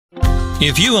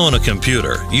If you own a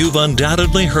computer, you've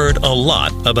undoubtedly heard a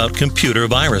lot about computer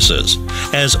viruses.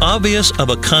 As obvious of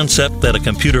a concept that a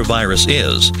computer virus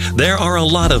is, there are a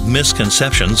lot of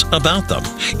misconceptions about them.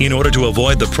 In order to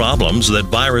avoid the problems that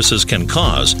viruses can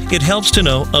cause, it helps to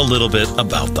know a little bit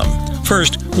about them.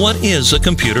 First, what is a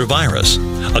computer virus?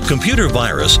 A computer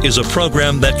virus is a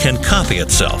program that can copy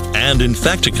itself and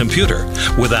infect a computer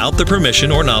without the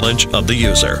permission or knowledge of the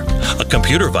user. A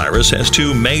computer virus has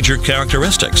two major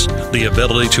characteristics: the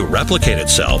ability to replicate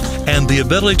itself and the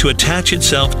ability to attach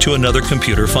itself to another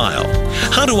computer file.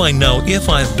 How do I know if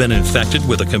I've been infected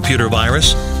with a computer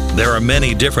virus? There are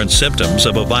many different symptoms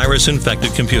of a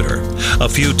virus-infected computer. A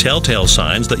few telltale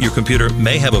signs that your computer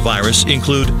may have a virus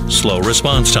include slow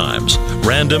response times,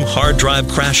 random hard drive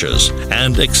crashes,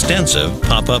 and extensive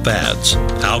pop-up ads.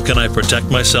 How can I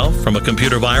protect myself from a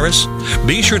computer virus?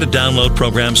 Be sure to download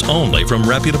programs only from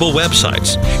reputable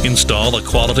websites. Install a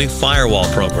quality firewall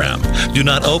program. Do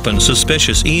not open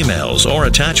suspicious emails or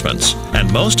attachments. And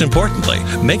most importantly,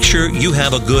 make sure you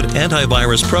have a good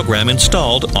antivirus program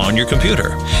installed on your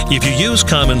computer. If you use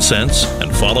common sense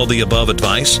and follow the above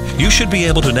advice, you should be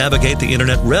able to navigate the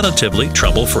internet relatively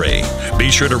trouble-free.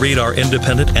 Be sure to read our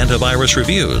independent antivirus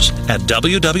reviews at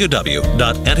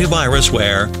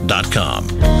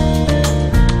www.antivirusware.com.